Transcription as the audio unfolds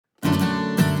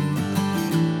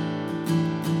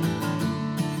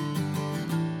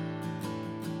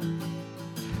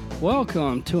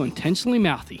Welcome to Intentionally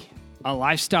Mouthy, a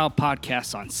lifestyle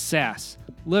podcast on sass,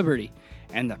 liberty,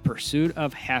 and the pursuit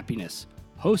of happiness,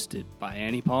 hosted by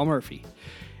Annie Paul Murphy.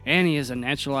 Annie is a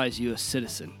naturalized U.S.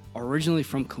 citizen, originally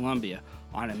from Colombia,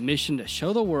 on a mission to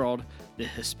show the world the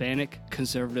Hispanic,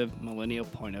 conservative, millennial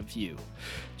point of view.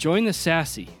 Join the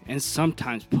sassy and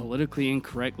sometimes politically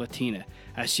incorrect Latina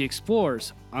as she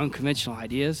explores unconventional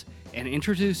ideas and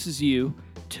introduces you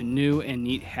to new and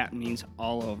neat happenings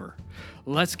all over.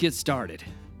 Let's get started.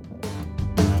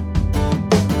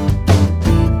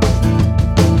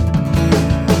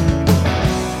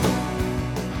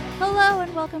 Hello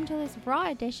and welcome to this raw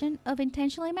edition of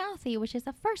Intentionally Mouthy, which is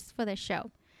a first for this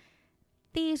show.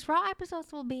 These raw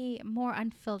episodes will be more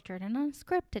unfiltered and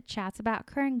unscripted chats about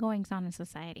current goings-on in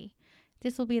society.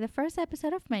 This will be the first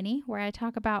episode of many where I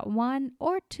talk about one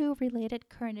or two related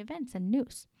current events and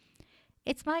news.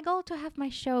 It's my goal to have my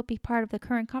show be part of the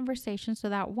current conversation so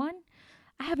that one,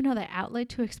 I have another outlet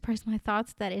to express my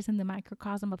thoughts that isn't the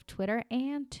microcosm of Twitter,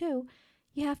 and two,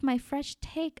 you have my fresh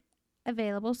take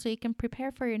available so you can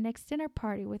prepare for your next dinner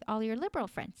party with all your liberal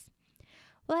friends.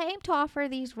 While I aim to offer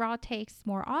these raw takes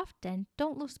more often,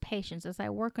 don't lose patience as I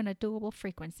work on a doable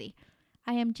frequency.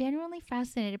 I am genuinely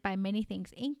fascinated by many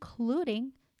things,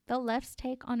 including the left's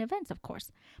take on events, of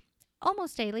course,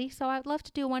 almost daily, so I'd love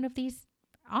to do one of these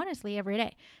honestly every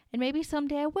day. And maybe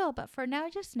someday I will, but for now,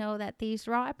 just know that these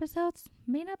raw episodes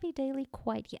may not be daily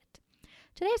quite yet.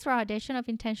 Today's raw edition of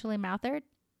Intentionally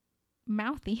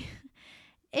Mouthy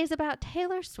is about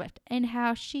Taylor Swift and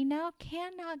how she now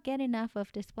cannot get enough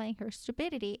of displaying her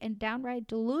stupidity and downright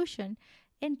delusion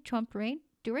in Trump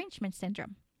derangement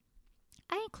syndrome.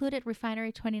 I included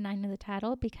Refinery 29 in the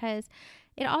title because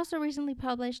it also recently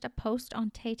published a post on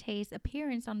Tay-Tay's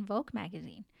appearance on Vogue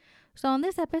magazine. So on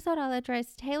this episode, I'll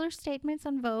address Taylor's statements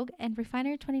on Vogue and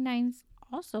Refinery 29's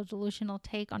also delusional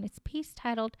take on its piece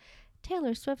titled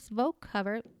Taylor Swift's Vogue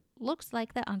cover looks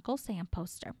like the Uncle Sam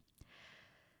poster.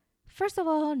 First of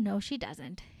all, no, she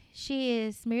doesn't. She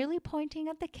is merely pointing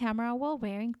at the camera while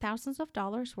wearing thousands of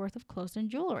dollars worth of clothes and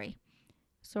jewelry.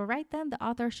 So right then, the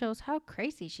author shows how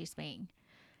crazy she's being.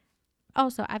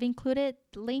 Also, I've included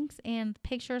links and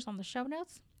pictures on the show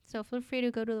notes, so feel free to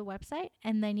go to the website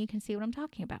and then you can see what I'm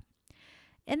talking about.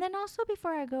 And then also,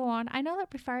 before I go on, I know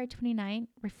that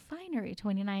Refinery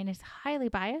 29 is highly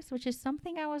biased, which is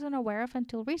something I wasn't aware of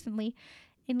until recently,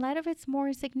 in light of its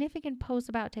more significant posts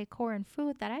about decor and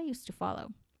food that I used to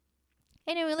follow.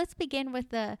 Anyway, let's begin with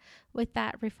that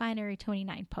Refinery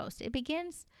 29 post. It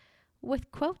begins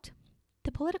with, quote,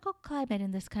 "The political climate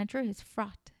in this country is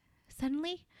fraught.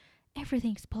 Suddenly,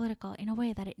 everything's political in a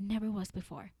way that it never was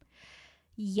before."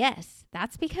 Yes,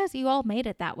 that's because you all made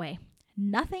it that way.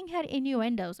 Nothing had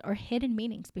innuendos or hidden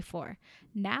meanings before.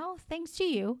 Now, thanks to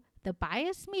you, the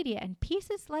biased media, and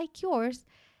pieces like yours,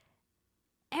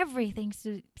 everything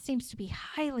seems to be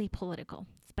highly political.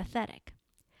 It's pathetic.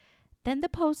 Then the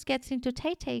post gets into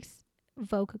Tay-Tay's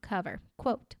Vogue cover.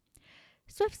 Quote,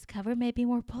 "Swift's cover may be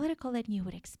more political than you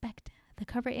would expect. The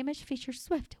cover image features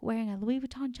Swift wearing a Louis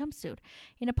Vuitton jumpsuit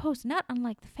in a pose not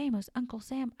unlike the famous Uncle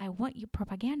Sam I Want You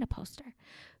propaganda poster.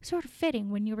 Sort of fitting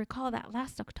when you recall that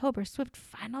last October Swift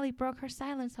finally broke her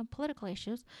silence on political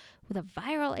issues with a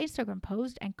viral Instagram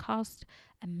post and caused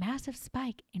a massive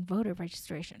spike in voter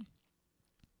registration."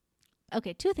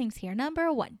 Okay, two things here.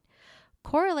 Number one,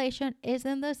 correlation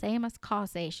isn't the same as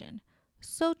causation.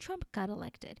 So Trump got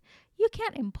elected. You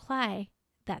can't imply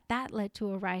that led to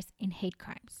a rise in hate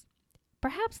crimes.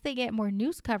 Perhaps they get more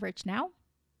news coverage now,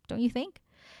 don't you think?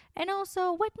 And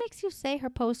also, what makes you say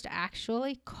her post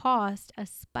actually caused a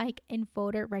spike in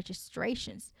voter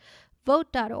registrations?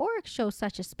 Vote.org shows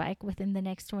such a spike within the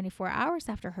next 24 hours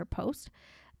after her post.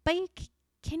 But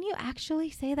can you actually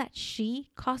say that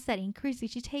she caused that increase? Did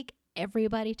she take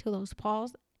everybody to those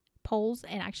polls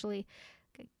and actually,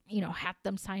 had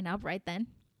them sign up right then?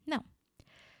 No.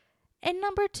 And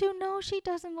number two, no, she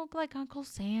doesn't look like Uncle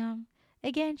Sam.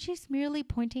 Again, she's merely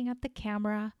pointing at the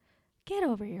camera. Get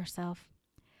over yourself.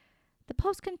 The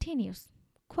post continues,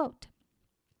 quote,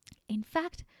 "In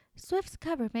fact, Swift's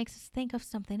cover makes us think of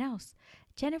something else.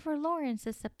 Jennifer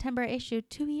Lawrence's September issue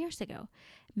 2 years ago.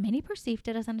 Many perceived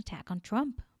it as an attack on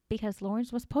Trump because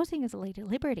Lawrence was posing as Lady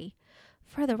Liberty.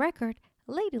 For the record,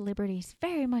 Lady Liberty is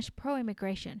very much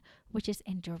pro-immigration, which is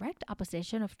in direct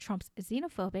opposition of Trump's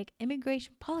xenophobic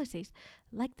immigration policies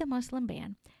like the Muslim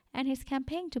ban and his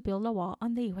campaign to build a wall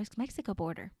on the U.S.-Mexico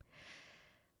border."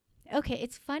 Okay,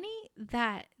 it's funny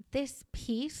that this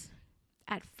piece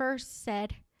at first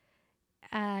said,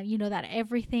 that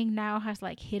everything now has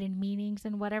like hidden meanings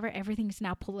and whatever. Everything's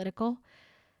now political.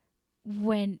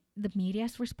 when the media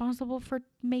is responsible for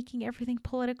making everything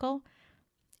political.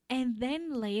 And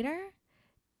then later,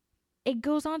 it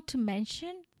goes on to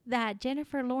mention that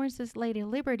Jennifer Lawrence's Lady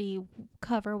Liberty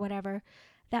cover, whatever,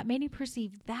 that many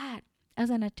perceive that as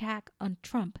an attack on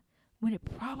Trump when it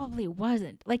probably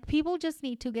wasn't. Like, people just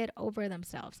need to get over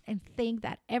themselves and think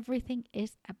that everything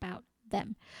is about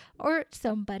them or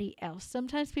somebody else.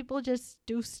 Sometimes people just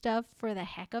do stuff for the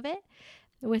heck of it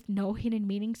with no hidden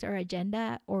meanings or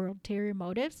agenda or ulterior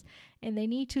motives. And they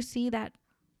need to see that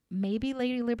maybe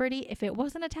Lady Liberty, if it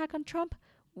was an attack on Trump,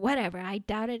 whatever, I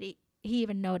doubt it he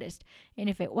even noticed. And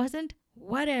if it wasn't,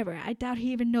 whatever, I doubt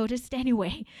he even noticed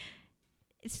anyway.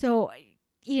 So,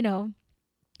 you know,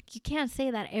 you can't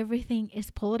say that everything is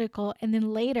political and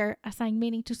then later assign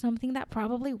meaning to something that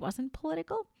probably wasn't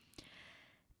political.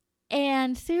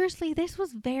 And seriously, this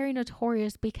was very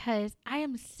notorious because I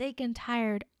am sick and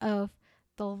tired of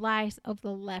the lies of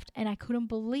the left. And I couldn't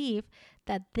believe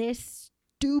that this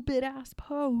stupid ass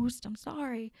post, I'm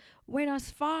sorry, went as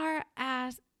far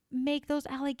as make those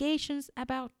allegations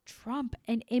about Trump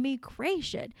and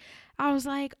immigration. I was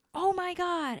like, oh my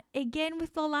God, again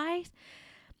with the lies?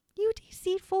 You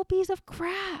deceitful piece of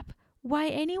crap. Why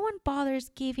anyone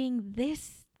bothers giving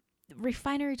this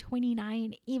Refinery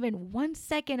 29 even 1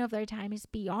 second of their time is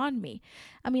beyond me.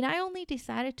 I mean, I only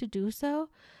decided to do so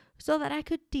that I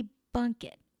could debunk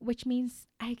it, which means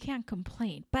I can't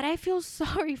complain. But I feel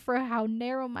sorry for how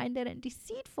narrow-minded and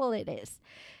deceitful it is.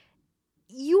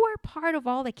 You are part of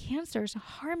all the cancers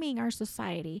harming our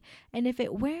society. And if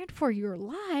it weren't for your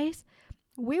lies,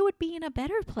 we would be in a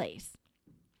better place.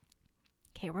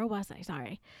 Okay, where was I?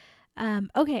 Sorry.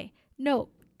 Okay, no,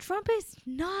 Trump is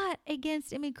not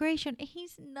against immigration.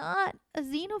 He's not a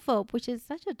xenophobe, which is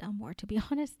such a dumb word, to be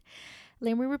honest.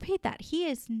 Let me repeat that. He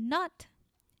is not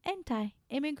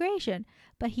anti-immigration,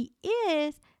 but he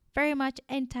is very much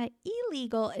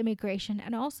anti-illegal immigration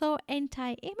and also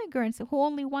anti-immigrants who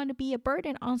only want to be a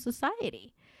burden on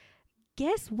society.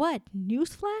 Guess what?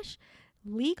 Newsflash,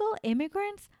 legal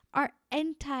immigrants are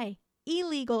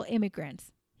anti-illegal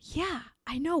immigrants. Yeah,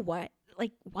 I know what?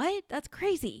 Like, what? That's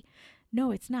crazy.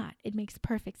 No, it's not. It makes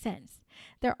perfect sense.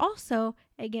 They're also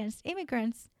against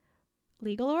immigrants,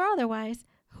 legal or otherwise,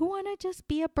 who want to just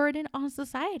be a burden on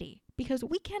society because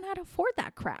we cannot afford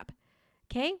that crap.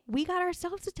 Okay? We got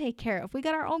ourselves to take care of. We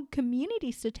got our own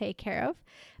communities to take care of.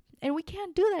 And we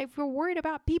can't do that if we're worried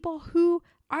about people who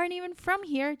aren't even from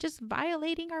here just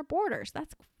violating our borders.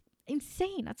 That's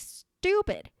insane. That's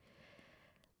stupid.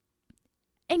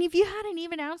 And if you had an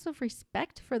even ounce of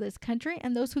respect for this country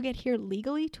and those who get here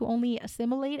legally to only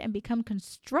assimilate and become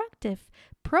constructive,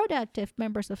 productive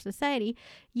members of society,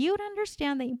 you would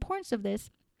understand the importance of this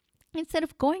instead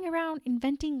of going around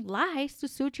inventing lies to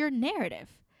suit your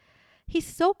narrative. His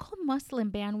so-called Muslim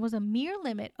ban was a mere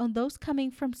limit on those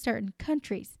coming from certain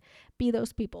countries, be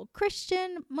those people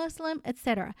Christian, Muslim,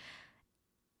 etc.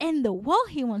 And the wall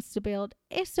he wants to build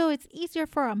is so it's easier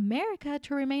for America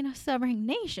to remain a sovereign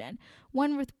nation,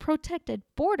 one with protected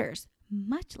borders,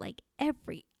 much like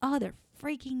every other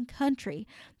freaking country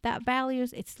that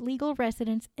values its legal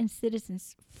residents and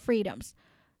citizens' freedoms.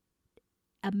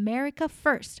 America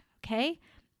first, okay?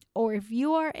 Or if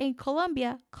you are in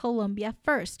Colombia, Colombia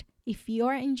first. If you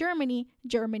are in Germany,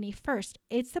 Germany first.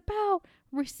 It's about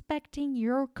respecting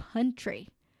your country.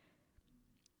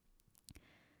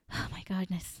 Oh my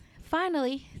goodness.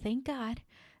 Finally, thank God,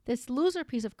 this loser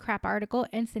piece of crap article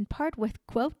ends in part with,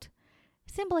 quote,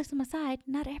 symbolism aside,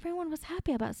 not everyone was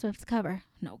happy about Swift's cover.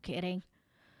 No kidding.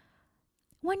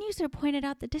 One user pointed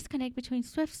out the disconnect between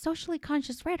Swift's socially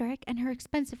conscious rhetoric and her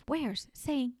expensive wares,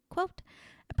 saying, quote,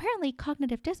 apparently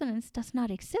cognitive dissonance does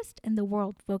not exist in the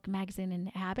world Vogue magazine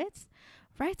inhabits.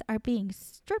 Rights are being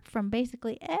stripped from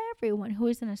basically everyone who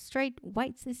isn't a straight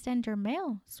white cisgender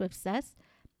male, Swift says,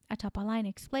 atop a line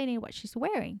explaining what she's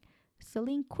wearing.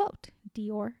 Celine, quote,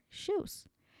 Dior shoes.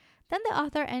 Then the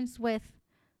author ends with,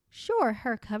 sure,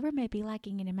 her cover may be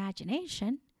lacking in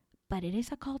imagination, but it is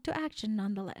a call to action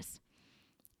nonetheless.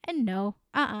 And no,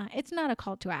 it's not a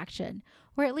call to action,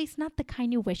 or at least not the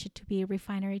kind you wish it to be,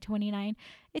 Refinery 29.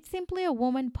 It's simply a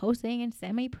woman posing in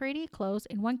semi-pretty clothes,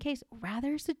 in one case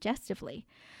rather suggestively.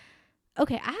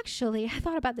 Okay, actually, I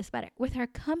thought about this better. With her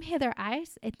come hither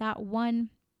eyes in that one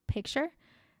picture,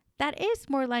 that is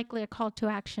more likely a call to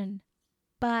action,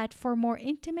 but for more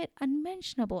intimate,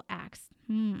 unmentionable acts.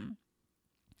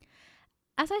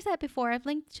 As I said before, I've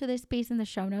linked to this piece in the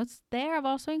show notes. There, I've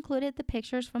also included the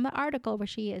pictures from the article where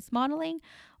she is modeling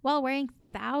while wearing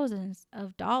thousands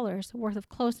of dollars worth of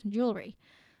clothes and jewelry,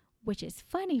 which is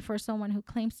funny for someone who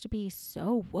claims to be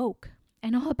so woke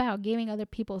and all about giving other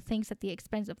people things at the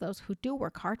expense of those who do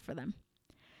work hard for them.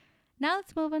 Now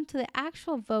let's move on to the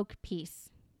actual Vogue piece.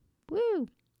 Woo!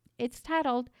 It's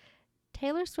titled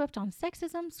Taylor Swift on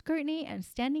Sexism, Scrutiny, and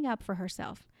Standing Up for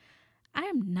Herself. I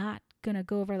am not going to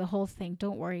go over the whole thing,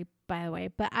 don't worry, by the way,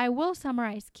 but I will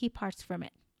summarize key parts from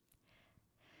it.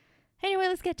 Anyway,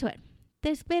 let's get to it.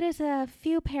 This bit is a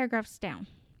few paragraphs down.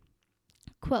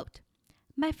 Quote,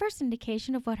 my first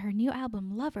indication of what her new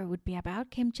album Lover would be about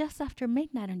came just after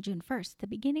midnight on June 1st, the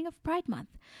beginning of Pride Month,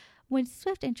 when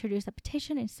Swift introduced a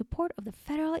petition in support of the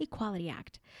Federal Equality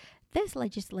Act. This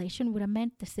legislation would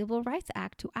amend the Civil Rights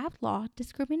Act to outlaw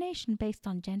discrimination based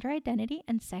on gender identity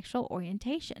and sexual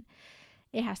orientation.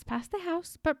 It has passed the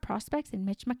House, but prospects in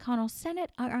Mitch McConnell's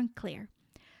Senate are unclear.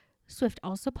 Swift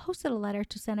also posted a letter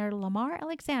to Senator Lamar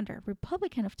Alexander,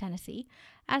 Republican of Tennessee,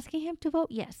 asking him to vote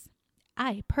yes.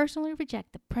 I personally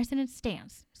reject the president's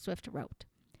stance, Swift wrote.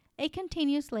 It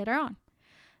continues later on.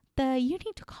 The You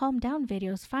Need to Calm Down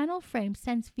video's final frame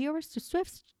sends viewers to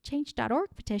Swift's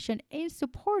Change.org petition in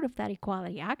support of that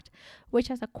Equality Act, which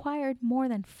has acquired more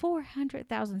than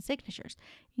 400,000 signatures,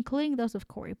 including those of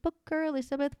Cory Booker,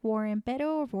 Elizabeth Warren,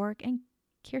 Beto O'Rourke, and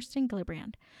Kirsten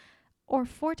Gillibrand, or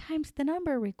 4 times the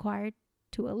number required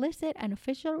to elicit an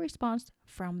official response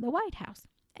from the White House,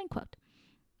 end quote.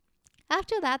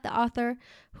 After that, the author,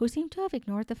 who seemed to have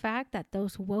ignored the fact that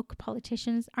those woke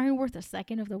politicians aren't worth a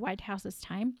second of the White House's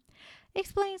time,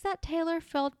 explains that Taylor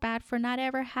felt bad for not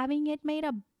ever having it made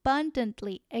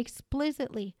abundantly,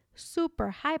 explicitly, super,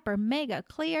 hyper, mega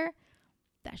clear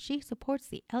that she supports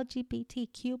the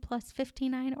LGBTQ plus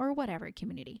 59 or whatever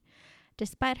community,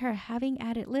 despite her having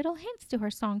added little hints to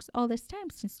her songs all this time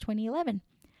since 2011.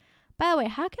 By the way,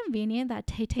 how convenient that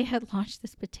Tay-Tay had launched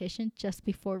this petition just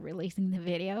before releasing the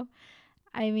video.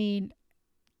 I mean,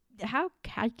 how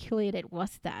calculated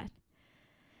was that?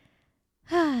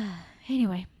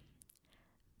 Anyway,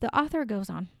 the author goes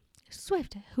on.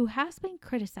 Swift, who has been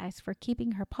criticized for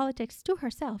keeping her politics to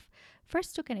herself,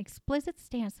 first took an explicit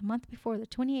stance a month before the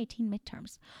 2018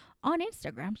 midterms. On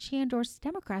Instagram, she endorsed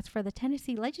Democrats for the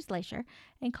Tennessee legislature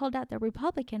and called out the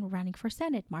Republican running for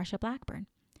Senate, Marsha Blackburn.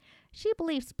 She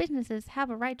believes businesses have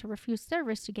a right to refuse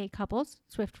service to gay couples,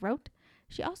 Swift wrote.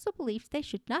 She also believes they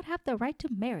should not have the right to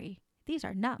marry. These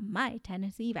are not my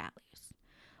Tennessee values.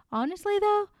 Honestly,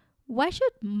 though, why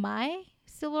should my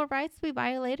civil rights be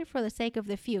violated for the sake of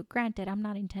the few? Granted, I'm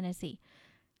not in Tennessee,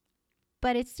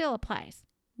 but it still applies.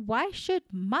 Why should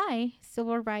my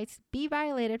civil rights be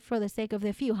violated for the sake of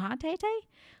the few, huh, Tay-Tay?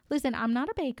 Listen, I'm not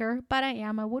a baker, but I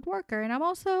am a woodworker, and I'm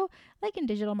also, like, in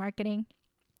digital marketing.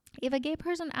 If a gay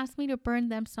person asks me to burn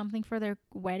them something for their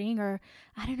wedding, or,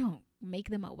 I don't know, make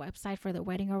them a website for their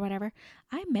wedding or whatever,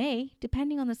 I may,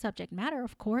 depending on the subject matter,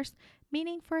 of course,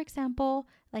 meaning, for example,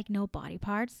 like no body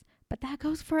parts, but that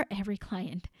goes for every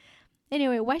client.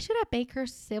 Anyway, why should a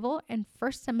baker's civil and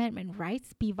First Amendment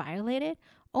rights be violated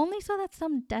only so that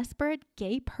some desperate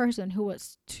gay person who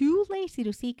was too lazy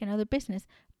to seek another business,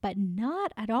 but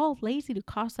not at all lazy to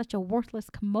cause such a worthless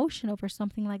commotion over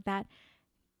something like that,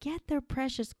 get their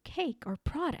precious cake or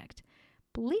product?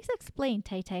 Please explain,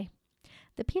 Tay-Tay.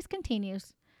 The piece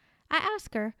continues. I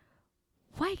ask her,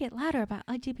 why get louder about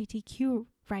LGBTQ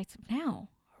rights now?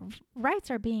 Rights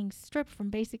are being stripped from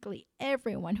basically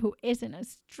everyone who isn't a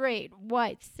straight,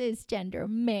 white, cisgender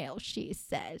male, she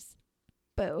says.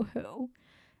 Boo-hoo.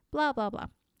 Blah, blah, blah.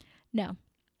 No.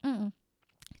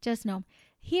 Just no.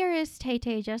 Here is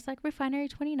Tay-Tay, just like Refinery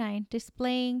 29,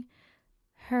 displaying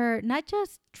her not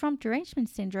just Trump derangement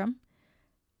syndrome,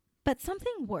 but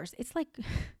something worse. It's like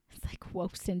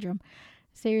woke syndrome.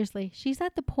 Seriously, she's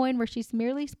at the point where she's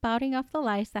merely spouting off the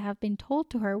lies that have been told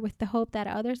to her with the hope that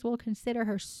others will consider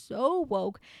her so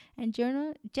woke and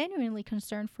genuinely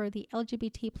concerned for the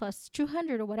LGBT plus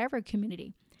 200 or whatever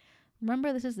community.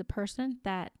 Remember, this is the person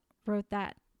that wrote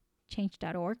that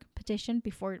Change.org petition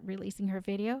before releasing her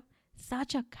video.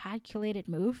 Such a calculated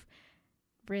move.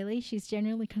 Really? She's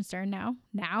genuinely concerned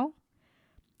now?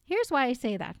 Here's why I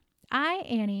say that. I,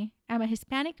 Annie, am a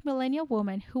Hispanic millennial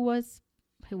woman who has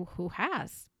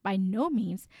by no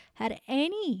means had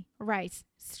any rights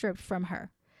stripped from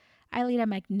her. I lead a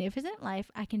magnificent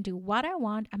life. I can do what I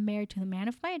want. I'm married to the man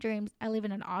of my dreams. I live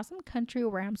in an awesome country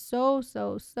where I'm so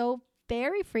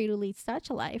very free to lead such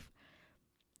a life,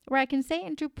 where I can say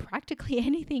and do practically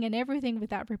anything and everything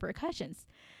without repercussions.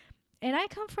 And I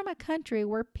come from a country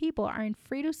where people aren't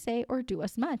free to say or do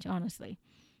as much, honestly.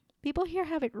 People here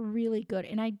have it really good,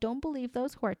 and I don't believe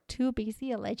those who are too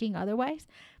busy alleging otherwise,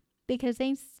 because they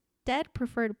instead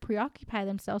prefer to preoccupy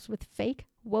themselves with fake,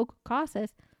 woke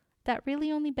causes that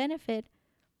really only benefit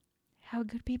how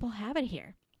good people have it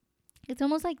here. It's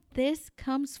almost like this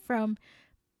comes from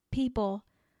people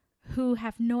who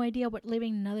have no idea what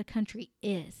living in another country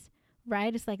is,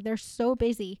 right? It's like they're so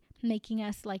busy making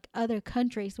us like other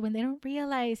countries when they don't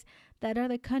realize that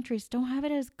other countries don't have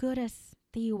it as good as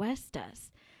the US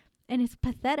does. And it's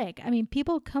pathetic. I mean,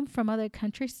 people come from other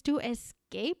countries to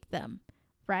escape them,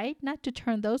 right? Not to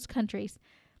turn those countries,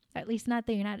 at least not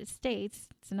the United States.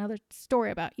 It's another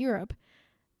story about Europe.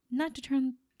 Not to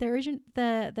turn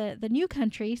the new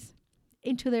countries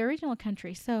into the original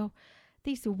countries. So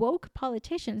these woke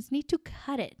politicians need to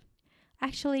cut it.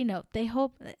 Actually, no,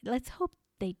 let's hope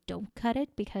they don't cut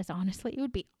it, because honestly, it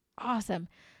would be awesome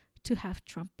to have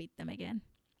Trump beat them again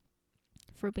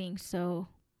for being so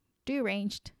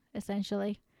deranged,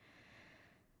 essentially.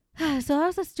 So that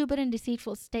was a stupid and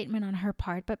deceitful statement on her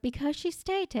part, but because she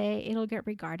stated it'll get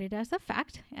regarded as a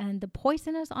fact, and the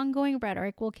poisonous ongoing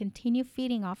rhetoric will continue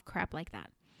feeding off crap like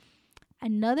that.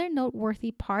 Another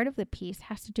noteworthy part of the piece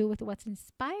has to do with what's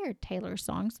inspired Taylor's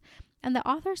songs, and the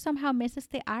author somehow misses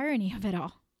the irony of it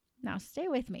all. Now stay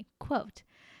with me. Quote,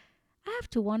 I have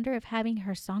to wonder if having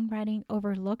her songwriting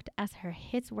overlooked as her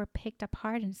hits were picked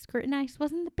apart and scrutinized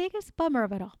wasn't the biggest bummer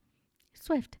of it all.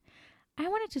 Swift, I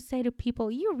wanted to say to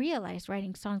people, you realize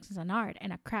writing songs is an art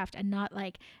and a craft and not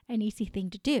like an easy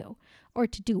thing to do or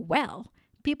to do well.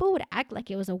 People would act like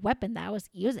it was a weapon that I was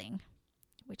using,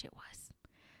 which it was.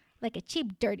 Like a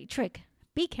cheap, dirty trick.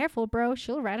 Be careful, bro.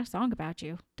 She'll write a song about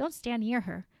you. Don't stand near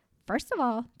her. First of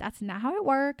all, that's not how it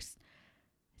works.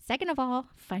 Second of all,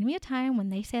 find me a time when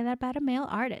they say that about a male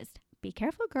artist. Be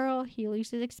careful, girl. He'll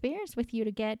use his experience with you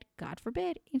to get, God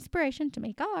forbid, inspiration to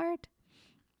make art.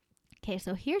 Okay,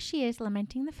 so here she is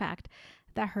lamenting the fact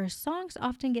that her songs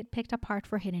often get picked apart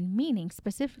for hidden meaning,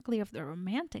 specifically of the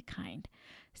romantic kind.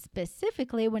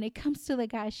 Specifically when it comes to the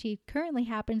guy she currently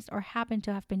happened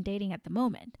to have been dating at the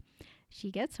moment. She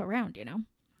gets around, you know.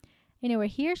 Anyway,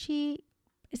 here she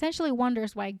essentially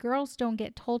wonders why girls don't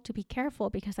get told to be careful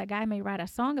because a guy may write a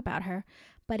song about her,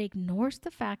 but ignores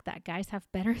the fact that guys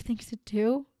have better things to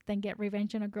do than get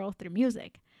revenge on a girl through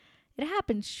music. It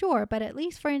happens, sure, but at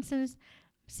least, for instance,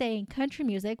 say in country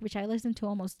music, which I listen to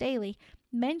almost daily,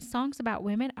 men's songs about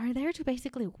women are there to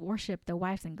basically worship the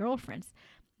wives and girlfriends,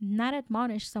 not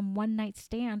admonish some one-night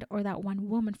stand or that one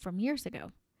woman from years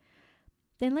ago.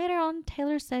 Then later on,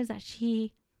 Taylor says that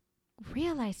she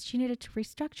realized she needed to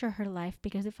restructure her life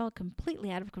because it felt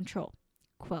completely out of control.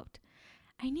 Quote,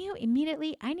 I knew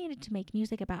immediately I needed to make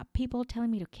music about people telling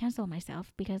me to cancel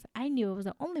myself because I knew it was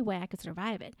the only way I could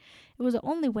survive it. It was the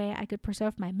only way I could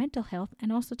preserve my mental health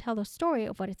and also tell the story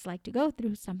of what it's like to go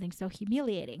through something so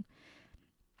humiliating.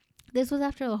 This was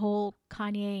after the whole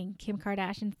Kanye and Kim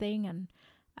Kardashian thing, and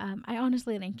I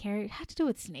honestly didn't care. It had to do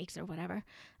with snakes or whatever.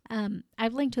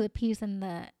 I've linked to the piece on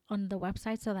the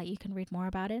website so that you can read more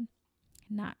about it.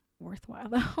 Not worthwhile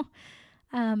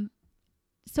though.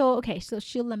 So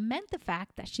she'll lament the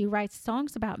fact that she writes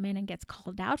songs about men and gets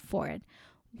called out for it.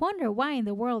 Wonder why in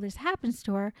the world this happens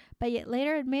to her, but yet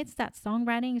later admits that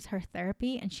songwriting is her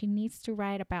therapy and she needs to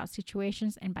write about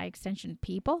situations and by extension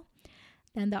people.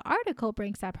 Then the article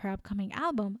brings up her upcoming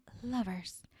album,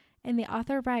 Lovers. And the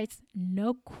author writes,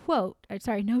 no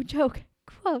joke,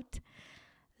 quote,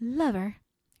 Lovers,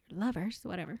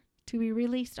 whatever, to be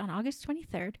released on August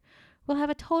 23rd, will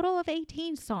have a total of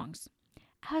 18 songs.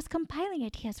 I was compiling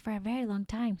ideas for a very long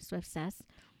time, Swift says.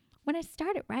 When I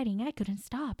started writing, I couldn't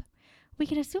stop. We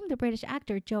can assume the British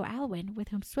actor Joe Alwyn, with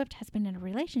whom Swift has been in a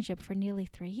relationship for nearly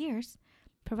 3 years,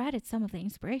 provided some of the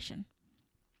inspiration.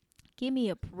 Give me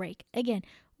a break. Again,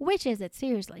 which is it,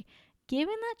 seriously?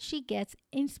 Given that she gets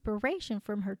inspiration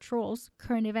from her trolls,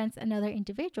 current events, and other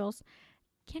individuals,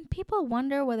 can people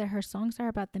wonder whether her songs are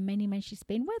about the many men she's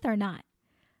been with or not?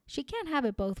 She can't have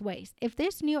it both ways. If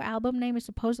this new album name is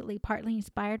supposedly partly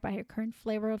inspired by her current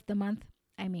flavor of the month,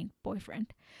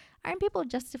 boyfriend, aren't people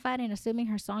justified in assuming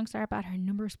her songs are about her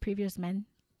numerous previous men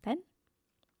then?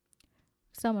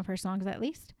 Some of her songs, at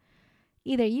least.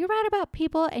 Either you write about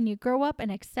people and you grow up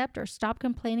and accept or stop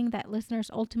complaining that listeners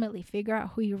ultimately figure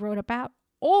out who you wrote about,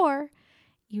 or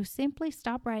you simply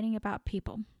stop writing about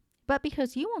people. But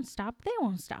because you won't stop, they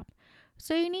won't stop.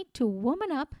 So you need to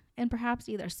woman up and perhaps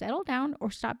either settle down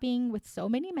or stop being with so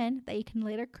many men that you can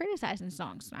later criticize in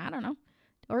songs. I don't know.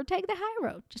 Or take the high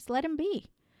road. Just let him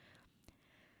be.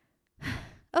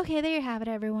 Okay, there you have it,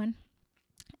 everyone.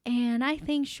 And I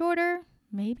think shorter,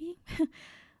 maybe,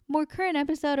 more current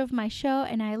episode of my show,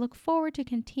 and I look forward to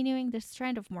continuing this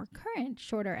trend of more current,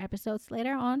 shorter episodes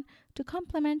later on to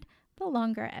complement the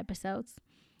longer episodes.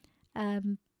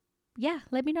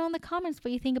 Let me know in the comments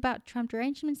what you think about Trump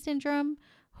derangement syndrome,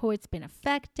 who it's been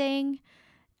affecting.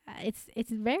 It's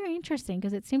very interesting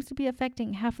because it seems to be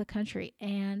affecting half the country,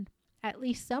 and at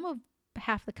least some of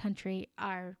half the country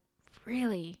are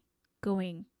really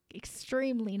going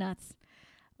extremely nuts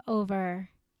over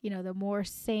the more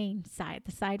sane side,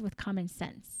 the side with common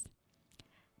sense.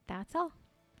 That's all.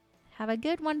 Have a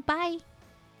good one. Bye.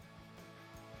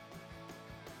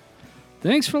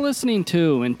 Thanks for listening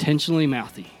to Intentionally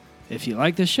Mouthy. If you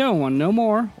like the show and want to know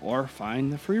more or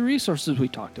find the free resources we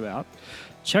talked about,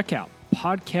 check out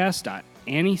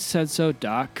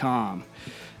podcast.anniesaidso.com.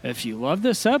 If you love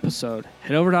this episode,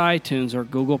 head over to iTunes or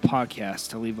Google Podcasts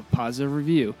to leave a positive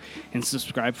review and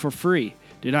subscribe for free.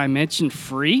 Did I mention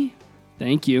free?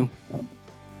 Thank you.